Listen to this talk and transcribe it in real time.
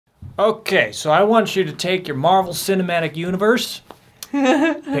Okay, so I want you to take your Marvel Cinematic Universe,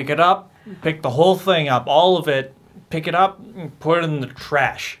 pick it up, pick the whole thing up, all of it, pick it up, and put it in the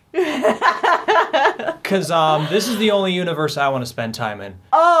trash. Because this is the only universe I want to spend time in.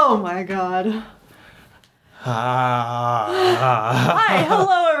 Oh my god. Hi,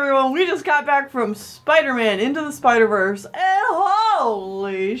 hello everyone. We just got back from Spider-Man Into the SpiderVerse, and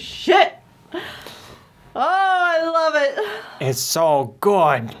holy shit. Oh, I love it. It's so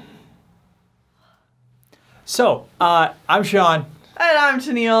good. So, I'm Sean. And I'm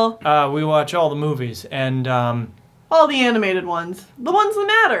Tennille. We watch all the movies, and all the animated ones. The ones that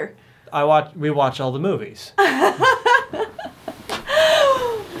matter. we watch all the movies.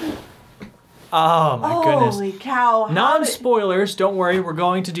 Oh my goodness. Holy cow. Non-spoilers, don't worry, we're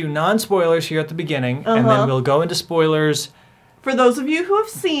going to do non-spoilers here at the beginning, and then we'll go into spoilers. For those of you who have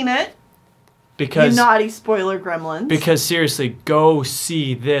seen it, because, you naughty spoiler gremlins. Because seriously, go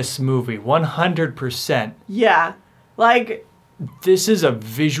see this movie, 100%. Yeah, like... This is a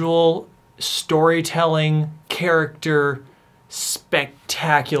visual, storytelling, character,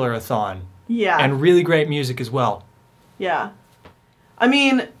 spectacular-a-thon. Yeah. And really great music as well. Yeah. I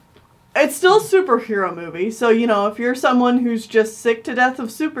mean... It's still a superhero movie, so, you know, if you're someone who's just sick to death of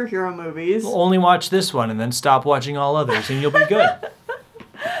superhero movies... Only watch this one and then stop watching all others and you'll be good.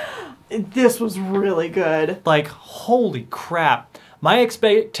 This was really good. Like, holy crap. My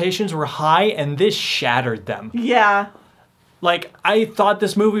expectations were high and this shattered them. Yeah. Like, I thought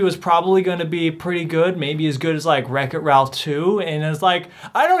this movie was probably going to be pretty good, maybe as good as, like, Wreck-It Ralph 2, and it's like,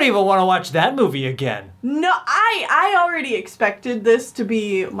 I don't even want to watch that movie again. No, I already expected this to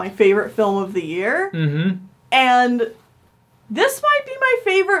be my favorite film of the year. Mm-hmm. And this might be my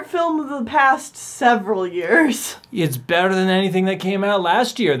favorite film of the past several years. It's better than anything that came out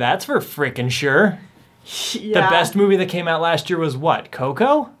last year, that's for frickin' sure. Yeah. The best movie that came out last year was what,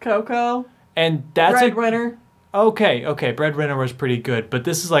 Coco? Coco. And that's Breadwinner. Okay, Breadwinner was pretty good, but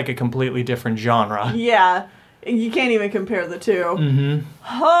this is like a completely different genre. Yeah, you can't even compare the two. Mm-hmm.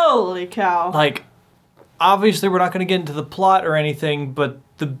 Holy cow. Like, obviously we're not going to get into the plot or anything, but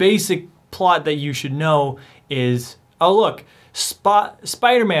the basic plot that you should know is, oh look,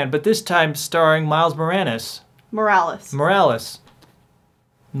 Spider-Man, but this time starring Miles Morales. Miles.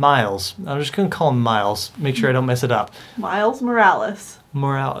 I'm just going to call him Miles, make sure I don't mess it up. Miles Morales.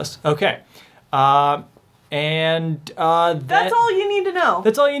 Okay. That's all you need to know.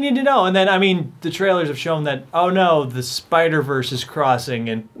 That's all you need to know. And then, I mean, the trailers have shown that, oh no, the SpiderVerse is crossing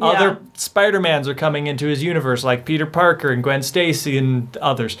and other Spider-Mans are coming into his universe, like Peter Parker and Gwen Stacy and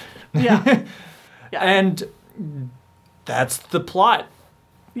others. Yeah. Yeah. And that's the plot.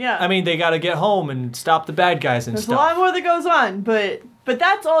 Yeah. I mean, they got to get home and stop the bad guys and There's stuff. a lot more that goes on, but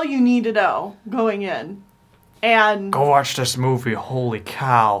that's all you need to know going in. And go watch this movie, holy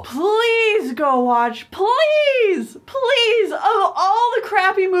cow. Please go watch, please, please, of all the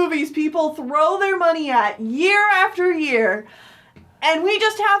crappy movies people throw their money at year after year, and we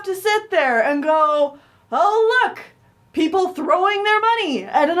just have to sit there and go, oh look, people throwing their money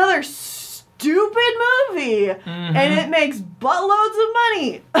at another stupid movie, and it makes buttloads of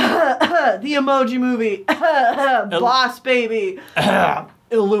money. The Emoji Movie, Boss Baby.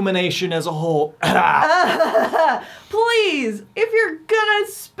 Illumination as a whole. Please, if you're gonna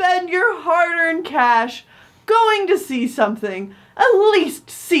spend your hard-earned cash going to see something, at least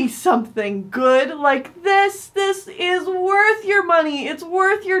see something good like this. This is worth your money. It's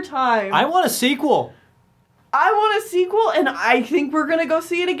worth your time. I want a sequel. I want a sequel, and I think we're gonna go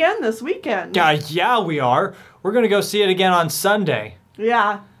see it again this weekend. Yeah, we are. We're gonna go see it again on Sunday.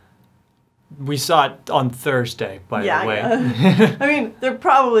 Yeah. We saw it on Thursday, by the way. Yeah. I mean, they're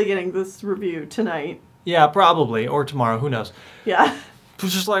probably getting this review tonight. Yeah, probably. Or tomorrow, who knows. Yeah. It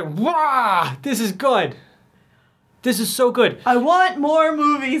was just like, wow, this is good. This is so good. I want more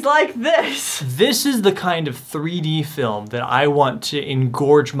movies like this. This is the kind of 3D film that I want to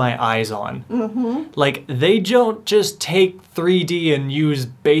engorge my eyes on. Mm-hmm. Like, they don't just take 3D and use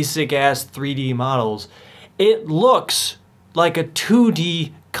basic-ass 3D models. It looks like a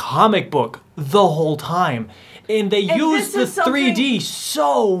 2D comic book the whole time. And they use the 3D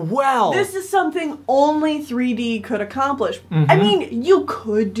so well. This is something only 3D could accomplish. I mean, you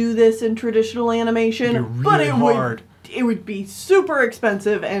could do this in traditional animation, but it would be super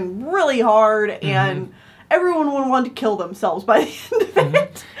expensive and really hard, and everyone would want to kill themselves by the end of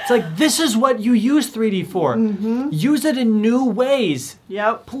it. It's like, this is what you use 3D for. Use it in new ways.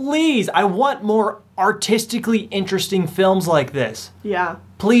 Yep. Please, I want more artistically interesting films like this. Yeah.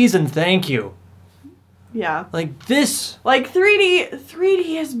 Please and thank you. Yeah. Like this. Like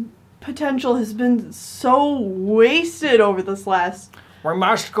 3D potential has been so wasted over this last We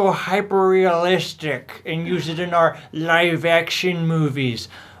must go hyper-realistic and use it in our live-action movies.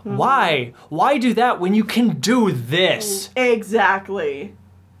 Why? Why do that when you can do this? Exactly.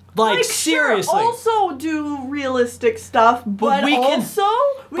 Like seriously. Sure, also do realistic stuff, but we can do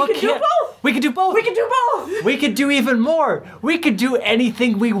both. We can do both. We can do both. We could do even more. We could do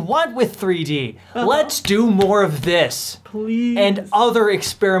anything we want with 3D. Let's do more of this. Please. And other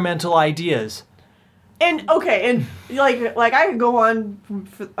experimental ideas. And okay, and like I could go on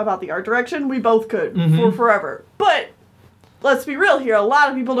about the art direction. We both could for forever. But let's be real here. A lot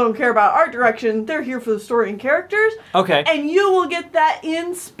of people don't care about art direction. They're here for the story and characters. Okay. And you will get that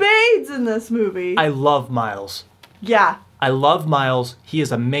in spades in this movie. I love Miles. Yeah. I love Miles. He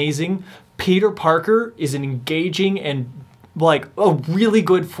is amazing. Peter Parker is an engaging and like a really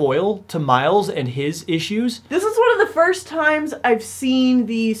good foil to Miles and his issues. This is one of the first times I've seen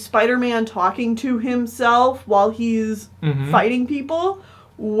the Spider-Man talking to himself while he's fighting people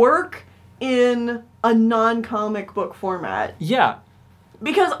work in a non-comic book format. Yeah.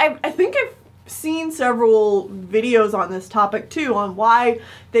 Because I think I've seen several videos on this topic too, on why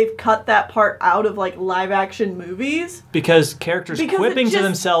they've cut that part out of like live action movies. Because characters quipping to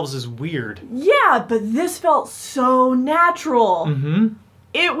themselves is weird. Yeah, but this felt so natural.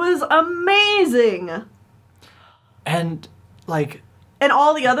 It was amazing. And like... And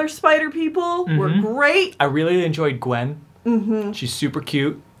all the other spider people were great. I really enjoyed Gwen. She's super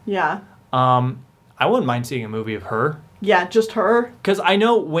cute. Yeah. I wouldn't mind seeing a movie of her. Yeah, just her. Because I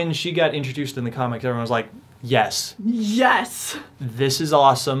know when she got introduced in the comics, everyone was like, yes. Yes. This is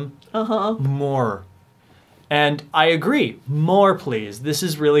awesome. More. And I agree. More, please. This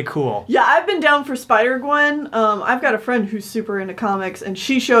is really cool. Yeah, I've been down for Spider-Gwen. I've got a friend who's super into comics, and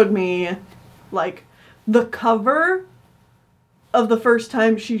she showed me, like, the cover of the first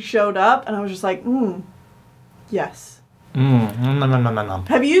time she showed up, and I was just like, yes.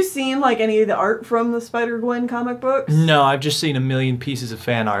 Have you seen, like, any of the art from the Spider-Gwen comic books? No, I've just seen a million pieces of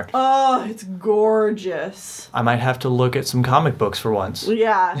fan art. Oh, it's gorgeous. I might have to look at some comic books for once.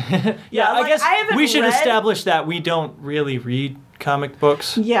 Yeah. Yeah, like, I guess we should establish that we don't really read comic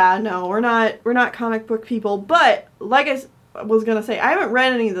books. Yeah, no, we're not comic book people, but, like I was gonna say, I haven't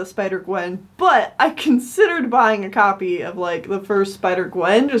read any of the Spider-Gwen, but I considered buying a copy of, like, the first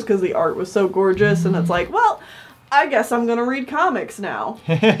Spider-Gwen just because the art was so gorgeous, and it's like, well... I guess I'm gonna read comics now.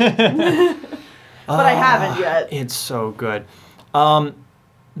 But I haven't yet. It's so good. The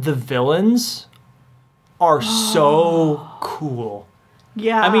villains are so cool.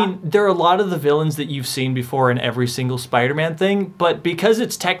 Yeah. I mean, there are a lot of the villains that you've seen before in every single Spider-Man thing, but because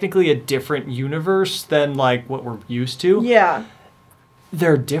it's technically a different universe than, like, what we're used to,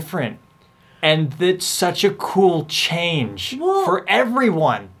 they're different. And it's such a cool change for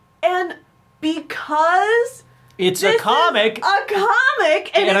everyone. And because... It's a comic. A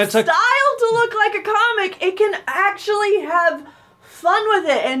comic, and it's styled to look like a comic. It can actually have fun with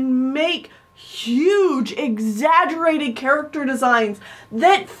it and make huge, exaggerated character designs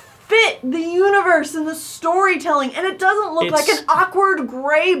that fit the universe and the storytelling. And it doesn't look like an awkward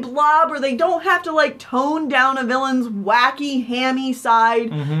gray blob, or they don't have to, like, tone down a villain's wacky, hammy side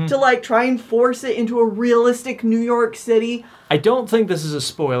to, like, try and force it into a realistic New York City. I don't think this is a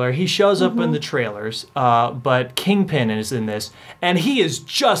spoiler. He shows up in the trailers, but Kingpin is in this, and he is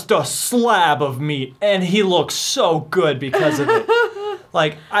just a slab of meat, and he looks so good because of it.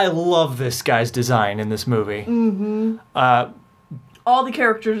 Like, I love this guy's design in this movie. All the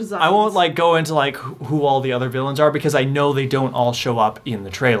character designs. I won't, like, go into, like, who all the other villains are, because I know they don't all show up in the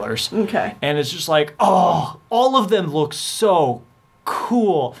trailers. Okay. And it's just like, oh, all of them look so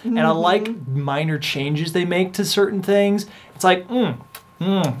cool. And I like minor changes they make to certain things. It's like,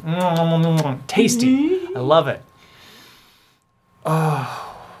 tasty. I love it.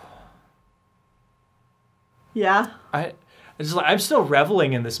 Oh. Yeah. I'm still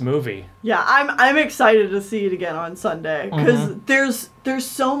reveling in this movie. Yeah, I'm excited to see it again on Sunday because there's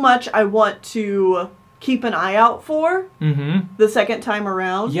so much I want to keep an eye out for the second time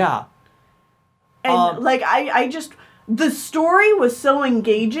around. Yeah. And like I just the story was so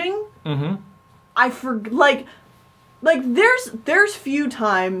engaging. Like there's few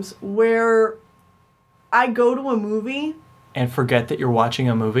times where I go to a movie and forget that you're watching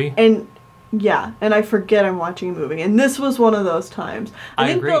a movie. And I forget I'm watching a movie. And this was one of those times. I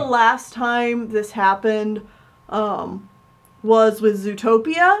think agree. the last time this happened was with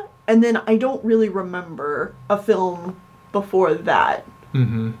Zootopia, and then I don't really remember a film before that.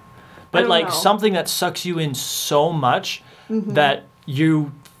 But like something that sucks you in so much that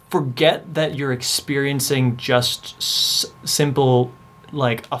you forget that you're experiencing just simple,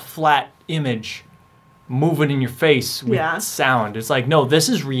 like a flat image moving in your face with Yeah. sound. It's like, no, this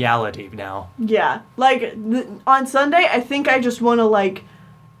is reality now. Yeah. Like, on Sunday, I think I just want to, like,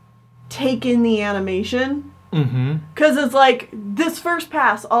 take in the animation. Mm-hmm. Because it's like, this first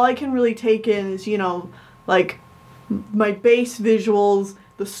pass, all I can really take in is, you know, like, my base visuals,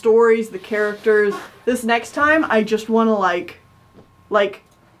 the stories, the characters. This next time, I just want to, like,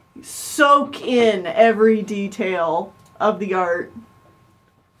 soak in every detail of the art.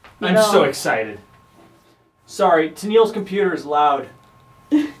 I'm so excited. Sorry, Tennille's computer is loud.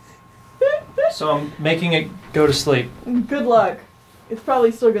 So I'm making it go to sleep. Good luck. It's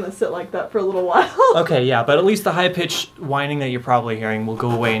probably still going to sit like that for a little while. Okay, yeah, but at least the high-pitched whining that you're probably hearing will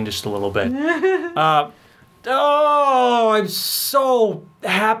go away in just a little bit. I'm so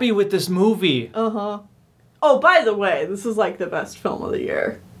happy with this movie. Uh-huh. Oh, by the way, this is like the best film of the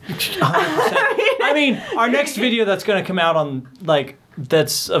year. 100%. I mean, our next video that's going to come out on, like,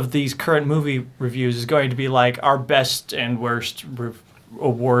 that's of these current movie reviews is going to be, like, our best and worst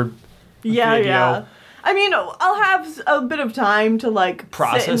award Yeah, video. yeah. I mean, I'll have a bit of time to, like,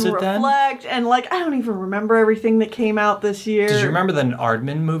 Process sit and it then? reflect, and, like, I don't even remember everything that came out this year. Did you remember that an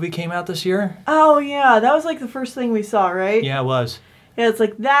Aardman movie came out this year? Oh, yeah, that was, like, the first thing we saw, right? Yeah, it was. Yeah, it's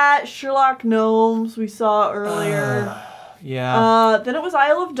like that, Sherlock Gnomes we saw earlier. Yeah. Then it was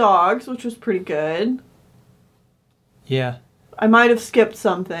Isle of Dogs, which was pretty good. Yeah. I might have skipped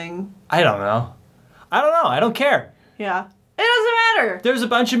something. I don't know. I don't care. Yeah. It doesn't matter. There's a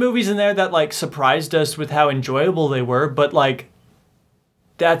bunch of movies in there that, like, surprised us with how enjoyable they were, but, like,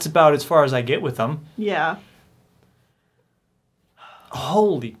 that's about as far as I get with them. Yeah.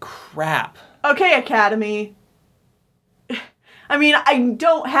 Holy crap. Okay, Academy. I mean, I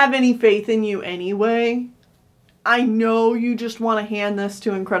don't have any faith in you anyway. I know you just want to hand this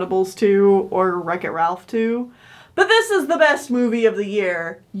to Incredibles 2 or Wreck-It Ralph 2. But this is the best movie of the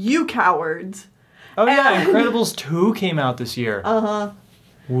year. You cowards. Oh, yeah, Incredibles 2 came out this year. Uh-huh.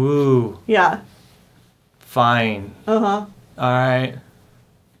 Woo. Yeah. Fine. Uh-huh. All right.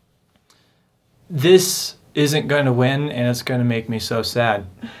 This isn't going to win, and it's going to make me so sad.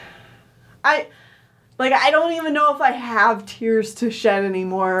 I don't even know if I have tears to shed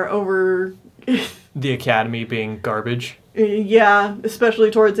anymore over... The Academy being garbage. Yeah,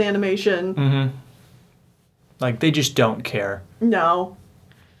 especially towards animation. Mm-hmm. Like, they just don't care. No.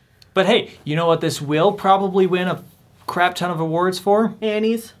 But hey, you know what this will probably win a crap ton of awards for?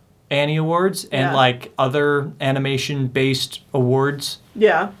 Annie's. Annie Awards and, Yeah. like, other animation-based awards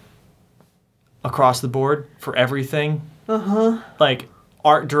Yeah. across the board for everything. Uh-huh. Like,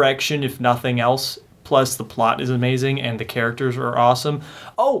 art direction, if nothing else. Plus, the plot is amazing and the characters are awesome.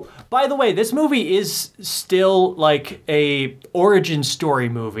 Oh, by the way, this movie is still, like, a origin story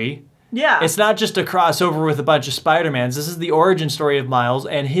movie. Yeah. It's not just a crossover with a bunch of Spider-Mans. This is the origin story of Miles,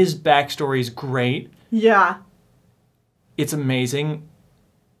 and his backstory is great. Yeah. It's amazing.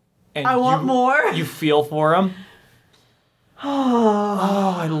 And I want more. You feel for him.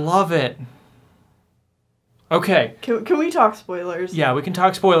 Oh, I love it. Okay. Can we talk spoilers? Yeah, we can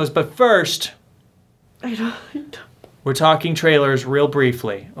talk spoilers, but first, I don't. we're talking trailers real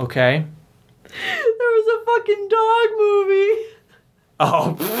briefly, okay? There was a fucking dog movie.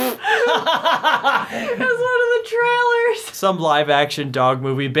 Oh. It was one of the trailers. Some live-action dog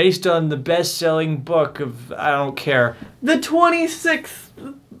movie based on the best-selling book of, I don't care. The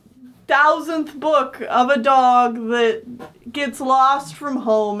 26,000th book of a dog that gets lost from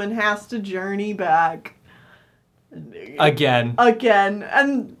home and has to journey back. Again.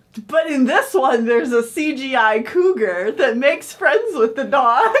 But in this one, there's a CGI cougar that makes friends with the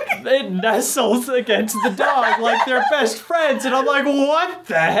dog. It nestles against the dog like they're best friends, and I'm like, what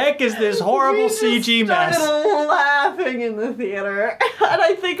the heck is this horrible CG mess? We started laughing in the theater, and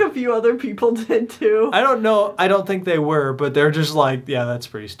I think a few other people did too. I don't know. I don't think they were, but they're just like, yeah, that's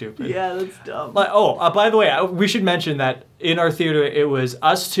pretty stupid. Yeah, that's dumb. Like, by the way, we should mention that in our theater, it was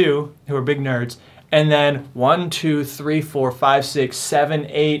us two, who are big nerds, and then 1, 2, 3, 4, 5, 6, 7,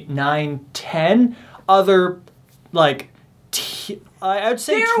 8, 9, 10 other, like, I'd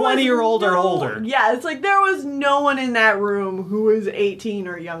say 20-year-old or older. Yeah, it's like there was no one in that room who was 18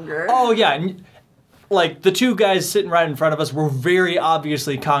 or younger. Oh, yeah. Like, the two guys sitting right in front of us were very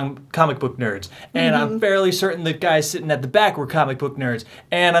obviously comic book nerds. And I'm fairly certain the guys sitting at the back were comic book nerds.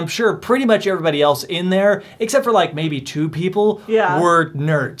 And I'm sure pretty much everybody else in there, except for, like, maybe 2 people, were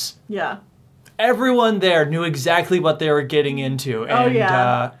nerds. Yeah. Everyone there knew exactly what they were getting into. And,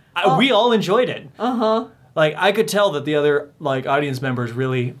 we all enjoyed it. Uh-huh. Like, I could tell that the other, like, audience members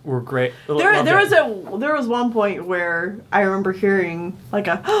really were great. There was one point where I remember hearing, like,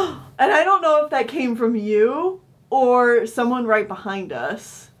 and I don't know if that came from you or someone right behind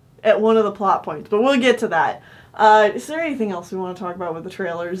us. at one of the plot points, but we'll get to that. Is there anything else we want to talk about with the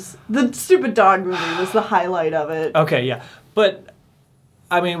trailers? The stupid dog movie was the highlight of it. Okay, yeah. But,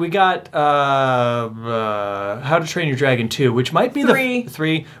 I mean, we got How to Train Your Dragon 2, which might be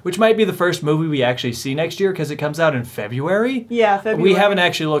which might be the first movie we actually see next year because it comes out in February. Yeah, February. We haven't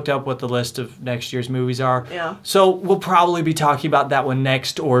actually looked up what the list of next year's movies are. Yeah. So we'll probably be talking about that one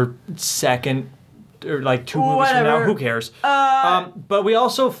next or second or like 2 movies from now. Who cares? But we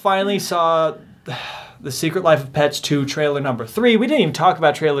also finally saw The Secret Life of Pets 2 trailer number 3. We didn't even talk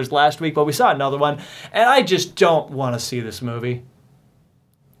about trailers last week, but we saw another one. And I just don't want to see this movie.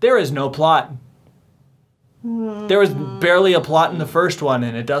 There is no plot. There was barely a plot in the first one,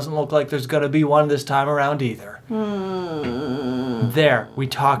 and it doesn't look like there's going to be one this time around either. There, we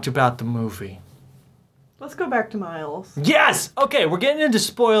talked about the movie. Let's go back to Miles. Yes! Okay, we're getting into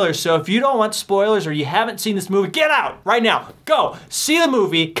spoilers, so if you don't want spoilers or you haven't seen this movie, get out right now. Go, see the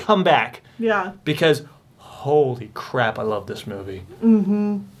movie, come back. Yeah. Because, holy crap, I love this movie.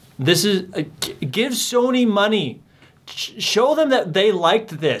 This is, give Sony money. Show them that they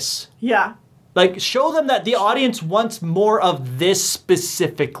liked this. Yeah. Like, show them that the audience wants more of this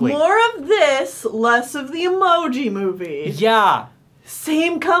specifically. More of this, less of the Emoji Movie. Yeah.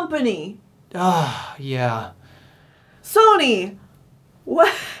 Same company. Yeah. Sony,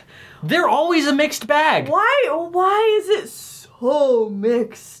 what? They're always a mixed bag. Why is it so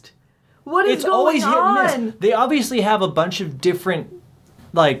mixed? What is going always on? hit and miss. They obviously have a bunch of different,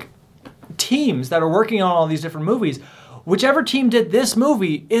 like, teams that are working on all these different movies. Whichever team did this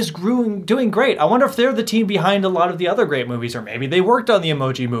movie is doing great. I wonder if they're the team behind a lot of the other great movies, or maybe they worked on the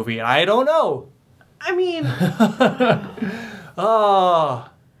Emoji Movie. I don't know. I mean,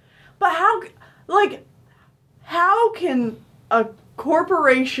 but how can a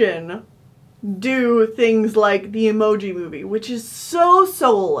corporation do things like the Emoji Movie, which is so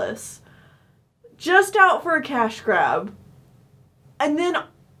soulless, just out for a cash grab, and then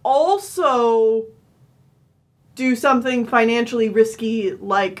also do something financially risky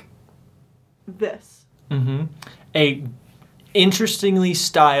like this? A interestingly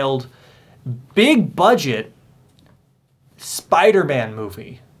styled, big budget Spider-Man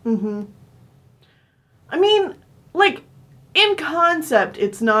movie. I mean, like, in concept,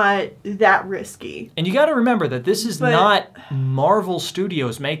 it's not that risky. And you got to remember that this is not Marvel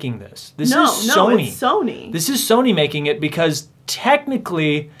Studios making this. This is Sony. No, it's Sony. This is Sony making it because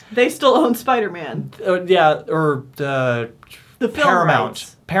technically they still own Spider-Man. Yeah, or the film Paramount.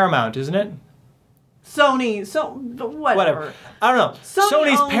 Rights. Paramount, isn't it? Sony, whatever. I don't know.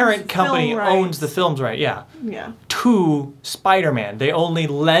 Sony's parent company film owns rights. the films, right? Yeah. Yeah. To Spider-Man. They only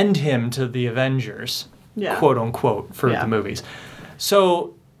lend him to the Avengers, Yeah. quote unquote, for the movies.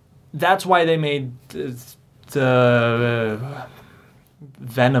 So that's why they made the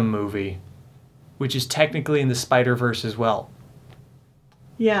Venom movie, which is technically in the SpiderVerse as well.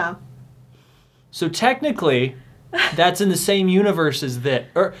 Yeah. So technically, that's in the same universe as this,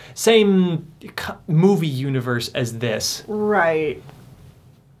 or same movie universe as this. Right.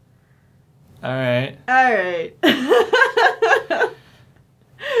 All right. All right.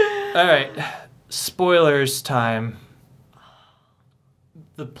 All right. Spoilers time.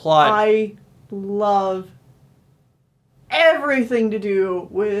 The plot. I love everything to do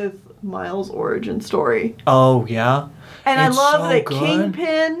with Miles' origin story. Oh, yeah? And It's I love so that good.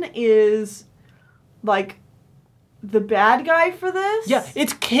 Kingpin is, like, the bad guy for this. Yeah,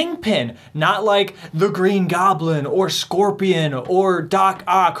 it's Kingpin, not like the Green Goblin or Scorpion or Doc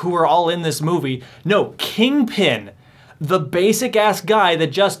Ock, who are all in this movie. No, Kingpin, the basic-ass guy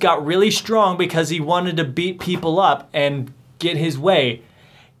that just got really strong because he wanted to beat people up and get his way.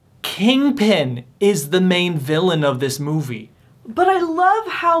 Kingpin is the main villain of this movie. But I love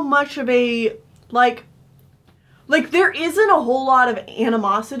how much of a, like there isn't a whole lot of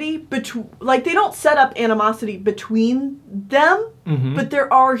animosity between, like, they don't set up animosity between them, but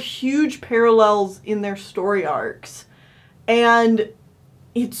there are huge parallels in their story arcs. And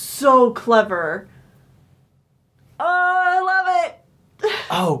it's so clever. Oh, I love it!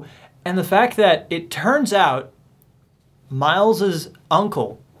 Oh, and the fact that it turns out Miles's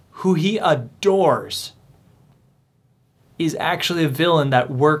uncle, who he adores, is actually a villain that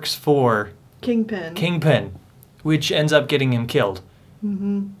works for Kingpin. Which ends up getting him killed.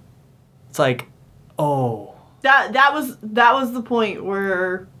 It's like, oh. That was the point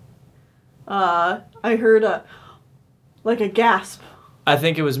where I heard a gasp. I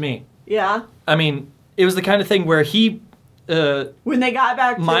think it was me. Yeah. I mean, it was the kind of thing where he... when they got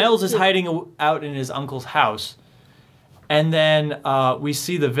back to... Miles is hiding out in his uncle's house. And then we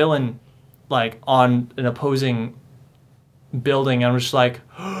see the villain, like, on an opposing building, and I was just like,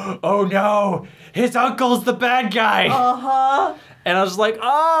 oh no, his uncle's the bad guy. Uh-huh. And I was like,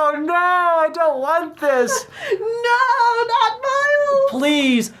 oh no, I don't want this. No, not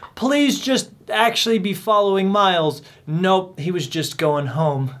Miles. Please just actually be following Miles. Nope, he was just going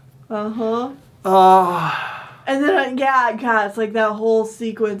home. Uh-huh. Oh. And then, yeah, God, it's like that whole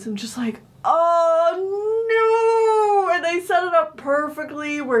sequence. I'm just like, oh no! And they set it up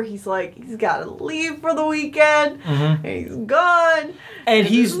perfectly where he's like, he's got to leave for the weekend. And he's gone. And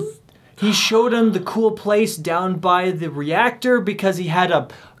he showed him the cool place down by the reactor because he had a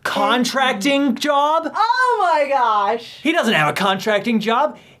contracting job. Oh my gosh! He doesn't have a contracting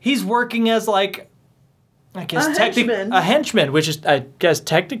job. He's working as like, I guess a henchman, which is, I guess,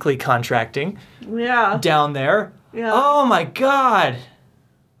 technically contracting. Yeah. Down there. Yeah. Oh my God.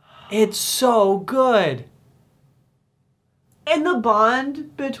 It's so good. And the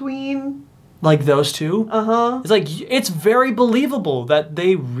bond between like those two. Uh-huh. It's like, it's very believable that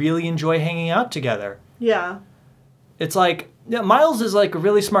they really enjoy hanging out together. Yeah. It's like, yeah, Miles is like a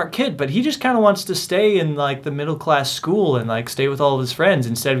really smart kid, but he just kind of wants to stay in like the middle class school and like stay with all of his friends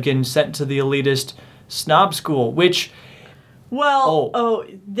instead of getting sent to the elitist snob school, which, well,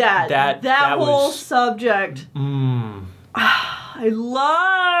 that whole was, subject. I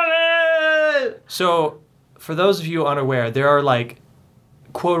love it. So, for those of you unaware, there are like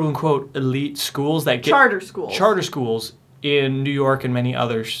quote unquote elite schools that get charter schools in New York and many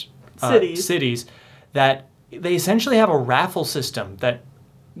other cities that they essentially have a raffle system that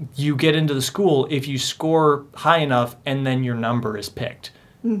you get into the school if you score high enough and then your number is picked,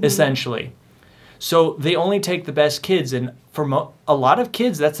 essentially. So they only take the best kids, and for a lot of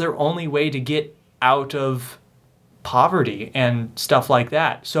kids, that's their only way to get out of poverty and stuff like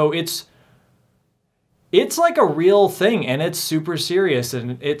that. So it's like a real thing, and it's super serious,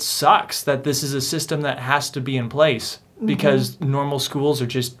 and it sucks that this is a system that has to be in place because normal schools are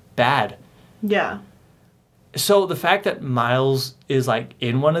just bad. Yeah. So the fact that Miles is like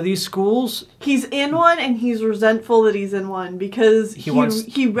in one of these schools, he's in one and he's resentful that he's in one because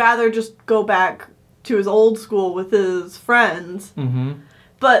he'd rather just go back to his old school with his friends.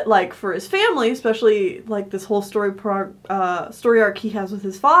 But like for his family, especially like this whole story arc he has with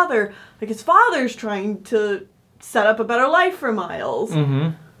his father, like his father's trying to set up a better life for Miles.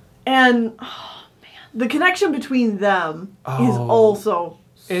 And oh man, the connection between them is also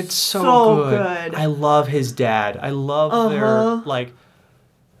it's so good. I love his dad. I love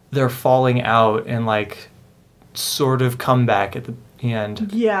their falling out and like sort of comeback at the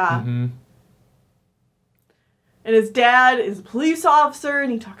end. Yeah. And his dad is a police officer,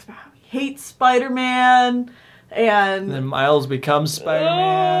 and he talks about how he hates Spider-Man, and then Miles becomes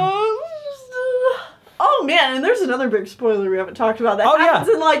Spider-Man. Oh man, and there's another big spoiler we haven't talked about that happens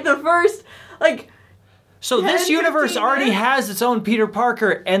in like the first like. So this universe already has its own Peter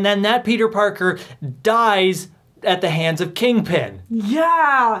Parker, and then that Peter Parker dies at the hands of Kingpin.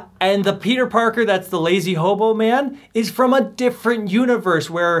 Yeah. And the Peter Parker that's the lazy hobo man is from a different universe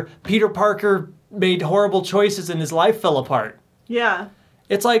where Peter Parker made horrible choices and his life fell apart. Yeah.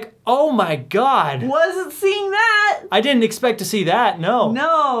 It's like, oh my God. Wasn't seeing that. I didn't expect to see that, no.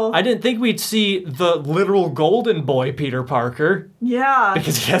 No. I didn't think we'd see the literal golden boy Peter Parker. Yeah.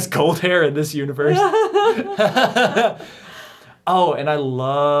 Because he has gold hair in this universe. Oh, and I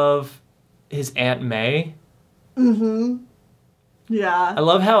love his Aunt May. Yeah. I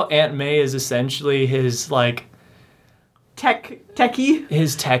love how Aunt May is essentially his, like... Techie.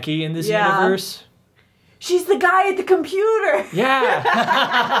 His techie in this universe. She's the guy at the computer. Yeah.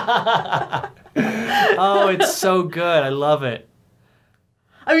 Oh, it's so good. I love it.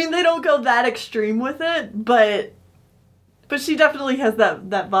 I mean, they don't go that extreme with it, but she definitely has that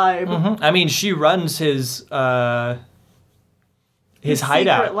vibe. I mean, she runs his hideout,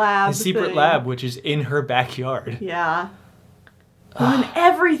 his secret lab, which is in her backyard. Yeah. And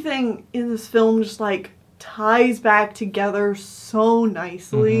everything in this film just like ties back together so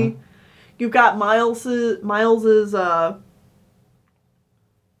nicely. You've got Miles's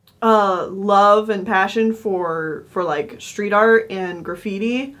love and passion for like street art and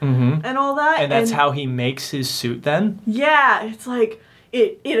graffiti and all that. And that's how he makes his suit then? Yeah, it's like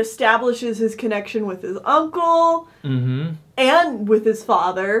it establishes his connection with his uncle and with his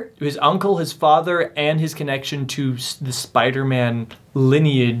father. His uncle, his father, and his connection to the Spider-Man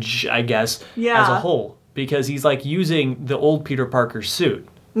lineage, I guess, as a whole. Because he's like using the old Peter Parker suit.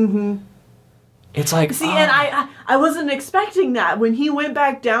 It's like, see, and I wasn't expecting that. When he went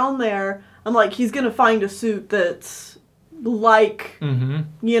back down there, I'm like, he's gonna find a suit that's like,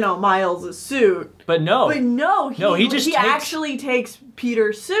 Miles' suit. But no. He actually takes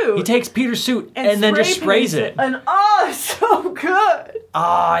Peter's suit. He takes Peter's suit and then just sprays it. And it's so good.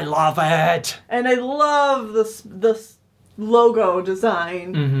 I love it. And I love the logo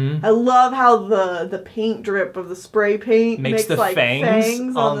design. Mm-hmm. I love how the paint drip of the spray paint makes the like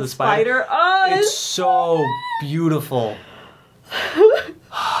fangs on the spider. Oh, it's so beautiful.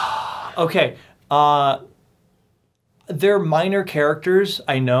 Okay. They're minor characters,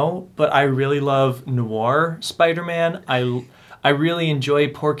 I know, but I really love Noir Spider-Man. I really enjoy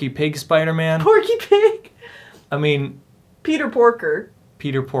Porky Pig Spider-Man. Porky Pig. I mean, Peter Porker.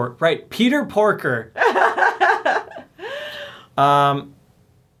 Peter Porker.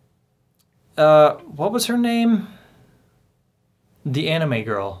 What was her name? The anime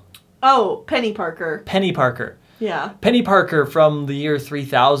girl. Oh, Penny Parker. Penny Parker. Yeah. Penny Parker from the year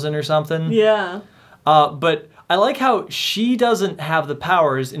 3000 or something. Yeah. But I like how she doesn't have the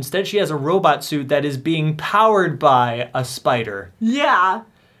powers. Instead, she has a robot suit that is being powered by a spider. Yeah.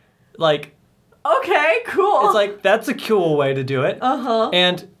 Like... Okay, cool. It's like, that's a cool way to do it. Uh-huh.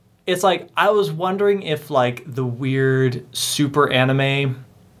 And it's like, I was wondering if, like, the weird super anime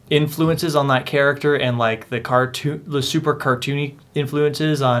influences on that character and, like, the super cartoony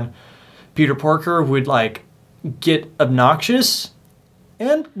influences on Peter Porker would, like, get obnoxious.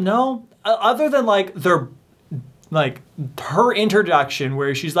 And no, other than, like, her introduction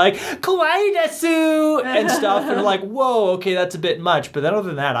where she's like, kawaii desu! And stuff. And like, whoa, okay, that's a bit much. But then other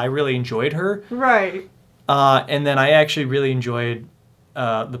than that, I really enjoyed her. Right. And then I actually really enjoyed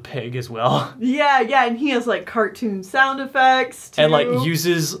the pig as well. Yeah, and he has like cartoon sound effects too. And like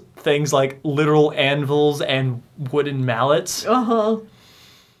uses things like literal anvils and wooden mallets. Uh-huh.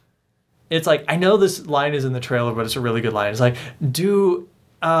 It's like, I know this line is in the trailer, but it's a really good line. It's like, do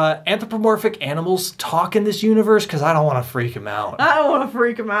anthropomorphic animals talk in this universe? Because I don't want to freak him out. I don't want to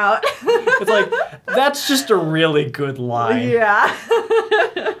freak him out. It's like, that's just a really good line. Yeah.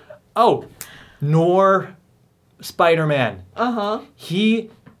 Oh, Noir Spider-Man. Uh-huh. He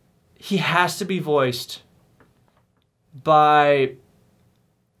has to be voiced by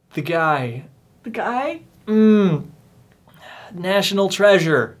the guy. The guy? National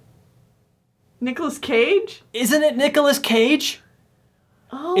Treasure. Nicolas Cage? Isn't it Nicolas Cage?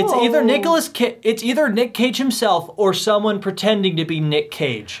 Oh. It's either Nick Cage himself or someone pretending to be Nick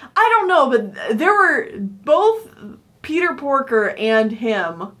Cage. I don't know, but there were both Peter Porker and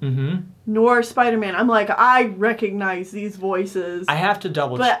him. Nor Spider-Man. I'm like, I recognize these voices. I have to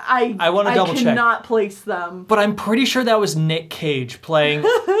double check. But I want to double check. I cannot place them. But I'm pretty sure that was Nick Cage playing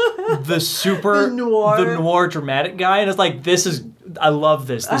the noir dramatic guy. And it's like, I love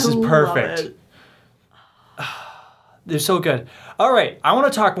this. This is perfect. They're so good. All right, I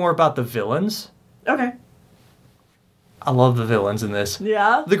want to talk more about the villains. Okay. I love the villains in this.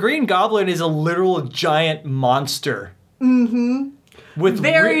 Yeah? The Green Goblin is a literal giant monster. Mm-hmm. With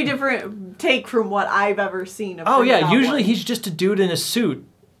very different take from what I've ever seen of Green Goblin. Usually he's just a dude in a suit,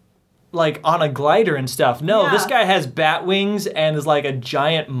 like on a glider and stuff. No, this guy has bat wings and is like a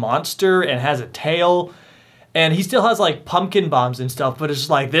giant monster and has a tail. And he still has like pumpkin bombs and stuff, but it's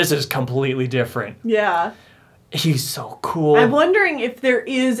just like, this is completely different. Yeah. He's so cool. I'm wondering if there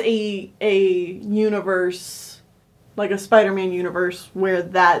is a universe, like a Spider-Man universe, where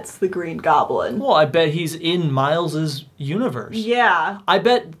that's the Green Goblin. Well, I bet he's in Miles's universe. Yeah. I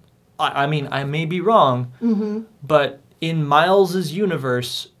bet, I mean, I may be wrong, but in Miles's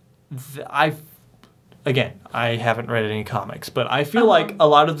universe, I haven't read any comics, but I feel like a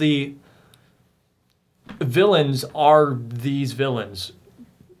lot of the villains are these villains.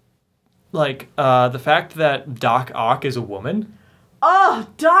 Like, the fact that Doc Ock is a woman. Oh,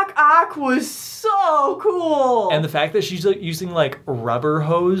 Doc Ock was so cool. And the fact that she's using, like, rubber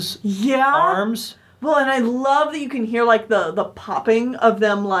hose arms. Well, and I love that you can hear, like, the popping of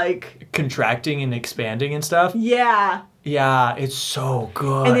them, like... contracting and expanding and stuff. Yeah. Yeah, it's so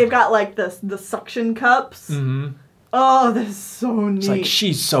good. And they've got, like, the suction cups. Mm-hmm. Oh, that's so neat. It's like,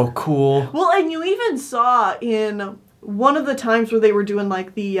 she's so cool. Well, and you even saw in one of the times where they were doing,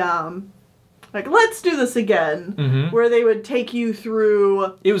 like, the... like, let's do this again, where they would take you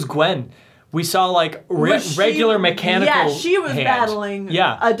through... It was Gwen. We saw, like, regular mechanical Yeah, she was battling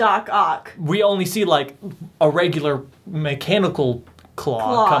a Doc Ock. We only see, like, a regular mechanical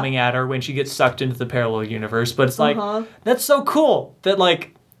claw coming at her when she gets sucked into the parallel universe. But it's like, that's so cool that,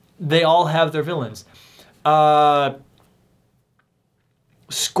 like, they all have their villains.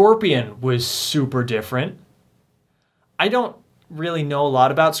 Scorpion was super different. I don't really know a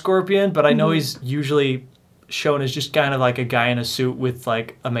lot about Scorpion, but I know he's usually shown as just kind of like a guy in a suit with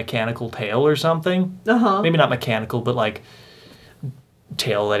like a mechanical tail or something. Uh-huh. Maybe not mechanical, but like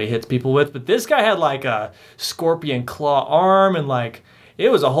tail that he hits people with. But this guy had like a scorpion claw arm and like it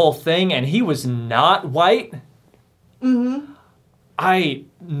was a whole thing, and he was not white. Mm-hmm. I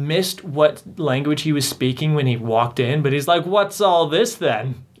missed what language he was speaking when he walked in, but he's like, "What's all this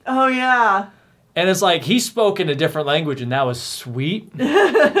then?" Oh yeah. And it's like he spoke in a different language, and that was sweet.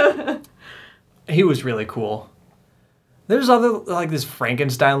 He was really cool. There's other like this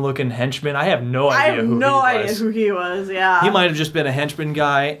Frankenstein-looking henchman. I have no idea who he was. Yeah. He might have just been a henchman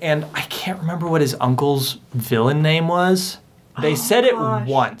guy, and I can't remember what his uncle's villain name was. They said it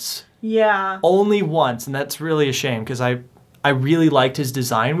once. Yeah. Only once, and that's really a shame because I really liked his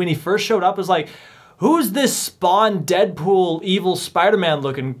design. When he first showed up, I was like, who's this Spawn, Deadpool, evil Spider-Man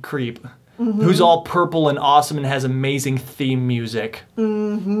looking creep? Mm-hmm. Who's all purple and awesome and has amazing theme music.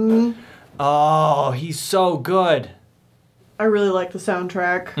 Mm-hmm. Oh, he's so good. I really like the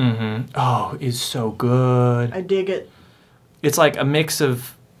soundtrack. Mm-hmm. Oh, it's so good. I dig it. It's like a mix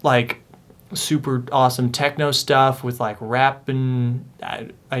of like super awesome techno stuff with like rap and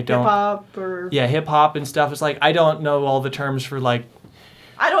I don't hip-hop or hip-hop and stuff. It's like I don't know all the terms for like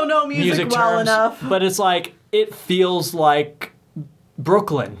I don't know music well terms, enough. But it's like it feels like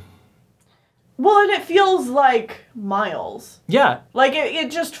Brooklyn. Well, and it feels like Miles. Yeah. Like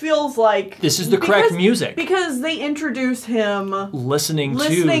it just feels like this is the correct music. Because they introduce him listening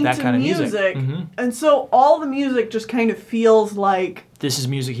to that kind of music. Mm-hmm. And so all the music just kind of feels like this is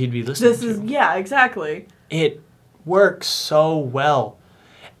music he'd be listening to. Yeah, exactly. It works so well.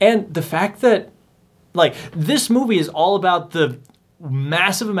 And the fact that like this movie is all about the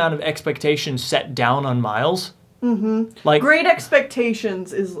massive amount of expectations set down on Miles. Mm-hmm. Like Great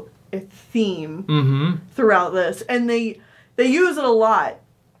Expectations is a theme throughout this, and they use it a lot,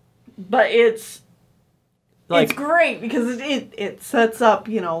 but it's great because it sets up,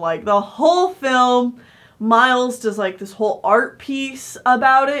 you know, like the whole film. Miles does like this whole art piece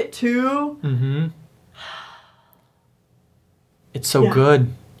about it too. Mm-hmm. It's so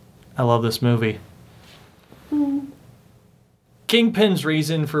good. I love this movie. Mm. Kingpin's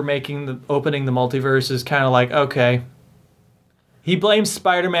reason for opening the multiverse is kind of like, okay. He blames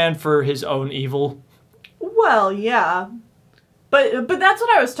Spider-Man for his own evil. Well, yeah. But that's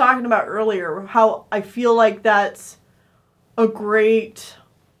what I was talking about earlier, how I feel like that's a great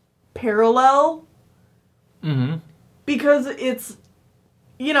parallel. Mm-hmm. Because it's,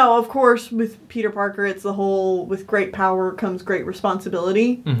 you know, of course, with Peter Parker, it's the whole, with great power comes great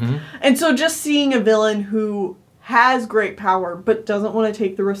responsibility. Mm-hmm. And so just seeing a villain who has great power but doesn't want to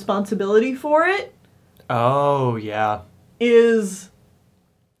take the responsibility for it. Oh, yeah. Is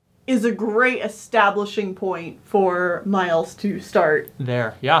a great establishing point for Miles to start.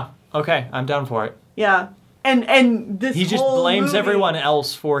 There. Yeah. Okay, I'm down for it. Yeah. And this he just blames everyone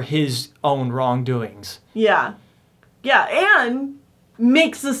else for his own wrongdoings. Yeah. Yeah, and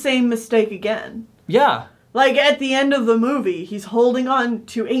makes the same mistake again. Yeah. Like at the end of the movie, he's holding on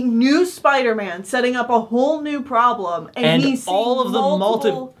to a new Spider-Man, setting up a whole new problem, and he's seeing all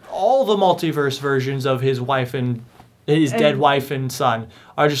the multiverse versions of his wife and his dead wife and son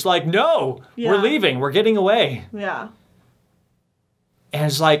are just like, no, we're leaving. We're getting away. Yeah. And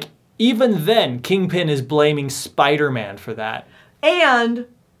it's like, even then, Kingpin is blaming Spider-Man for that. And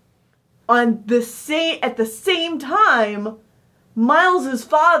at the same time, Miles'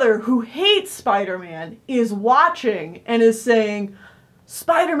 father, who hates Spider-Man, is watching and is saying,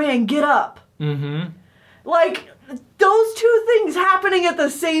 Spider-Man, get up. Mm-hmm. Like, those two things happening at the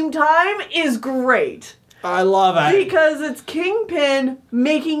same time is great. I love it. Because it's Kingpin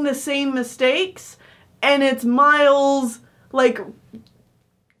making the same mistakes, and it's Miles, like,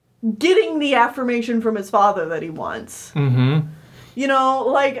 getting the affirmation from his father that he wants. Mm-hmm. You know,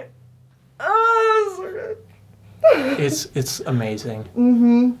 like, oh, so good. It's amazing.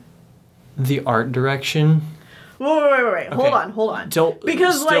 Mm-hmm. The art direction. Wait. Okay. Hold on.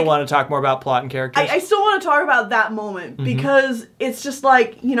 Because still want to talk more about plot and characters? I still want to talk about that moment, because it's just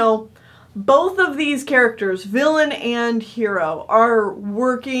like, you know, both of these characters, villain and hero, are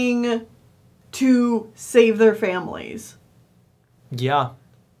working to save their families. Yeah.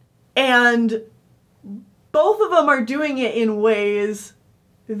 And both of them are doing it in ways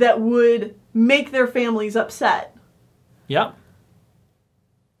that would make their families upset. Yeah.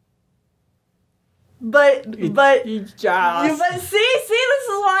 But see, this is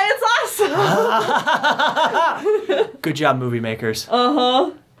why it's awesome. Good job, movie makers.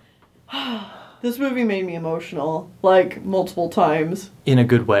 Uh-huh. This movie made me emotional, like, multiple times. In a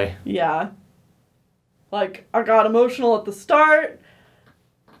good way. Yeah. Like, I got emotional at the start,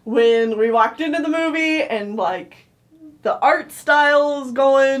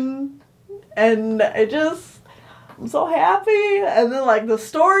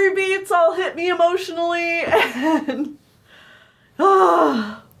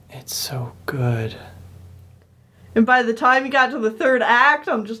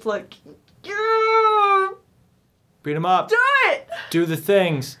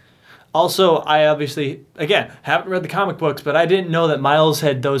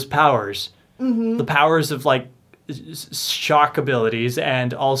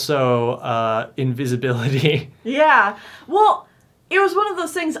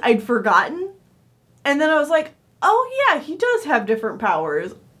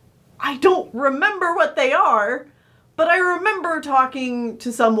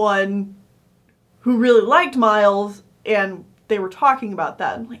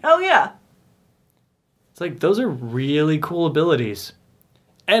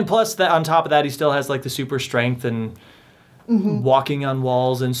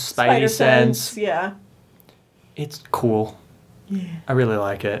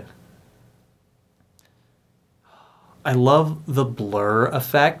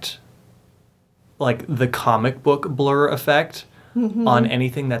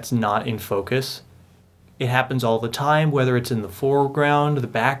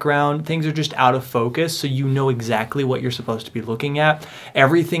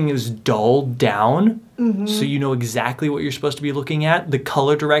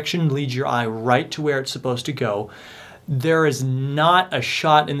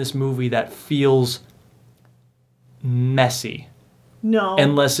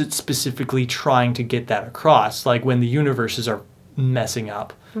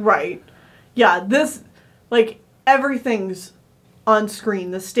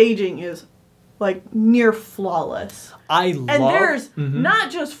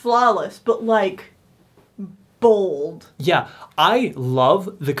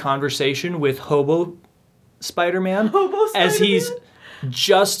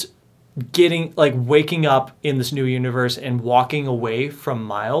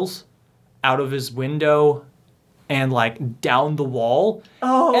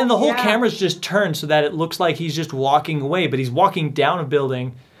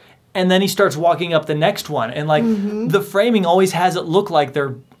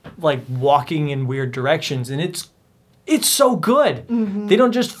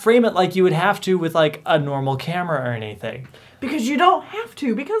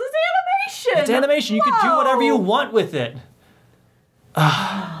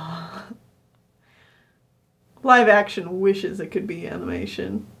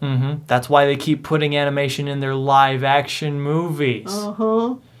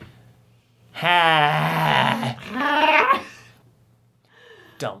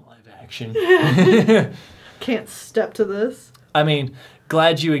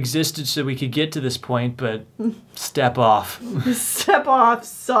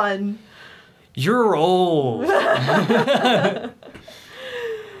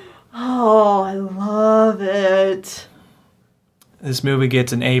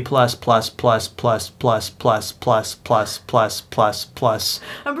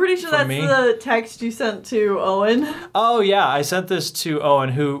 sure from that's me. the text you sent to Owen. Oh, yeah. I sent this to Owen,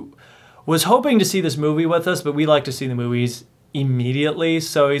 who was hoping to see this movie with us, but we like to see the movies immediately.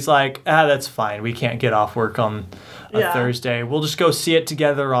 So he's like, that's fine. We can't get off work on a Thursday. We'll just go see it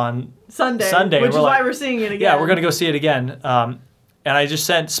together on Sunday. Which is why we're seeing it again. Yeah, we're going to go see it again. And I just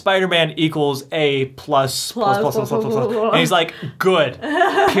sent Spider-Man equals A plus. And he's like, good.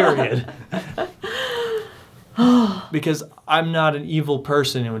 Period. Because I'm not an evil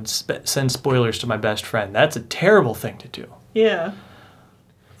person who would send spoilers to my best friend. That's a terrible thing to do. Yeah.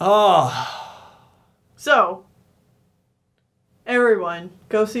 Oh. So, everyone,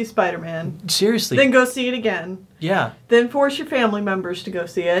 go see Spider-Man. Seriously. Then go see it again. Yeah. Then force your family members to go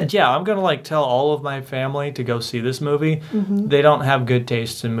see it. Yeah, I'm going to tell all of my family to go see this movie. Mm-hmm. They don't have good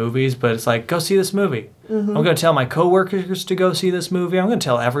taste in movies, but it's like, go see this movie. Mm-hmm. I'm going to tell my coworkers to go see this movie. I'm going to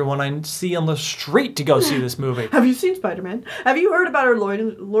tell everyone I see on the street to go see this movie. Have you seen Spider-Man? Have you heard about our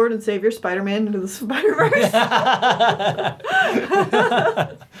Lord and Savior Spider-Man into the SpiderVerse?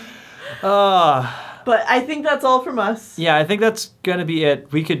 But I think that's all from us. Yeah, I think that's going to be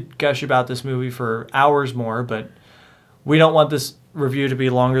it. We could gush about this movie for hours more, but we don't want this review to be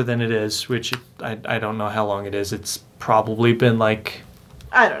longer than it is, which I don't know how long it is. It's probably been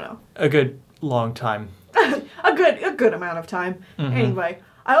I don't know. A good long time. a good amount of time. Mm-hmm. Anyway,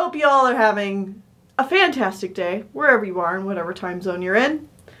 I hope you all are having a fantastic day, wherever you are, in whatever time zone you're in.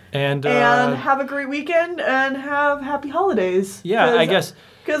 And have a great weekend, and have happy holidays. Yeah, I guess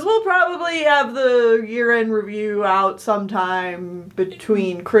Because we'll probably have the year-end review out sometime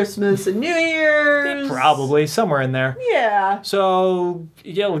between Christmas and New Year's. Probably, somewhere in there. Yeah. So,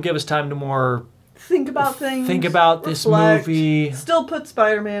 yeah, it'll give us time to more... Think about things. Think about this reflect, movie. Still put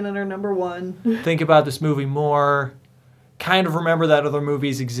Spider-Man in our number 1. Think about this movie more. Kind of remember that other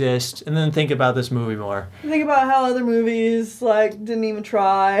movies exist. And then think about this movie more. Think about how other movies, like, didn't even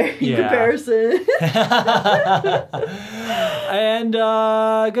try in comparison. And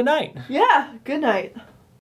good night. Yeah, good night.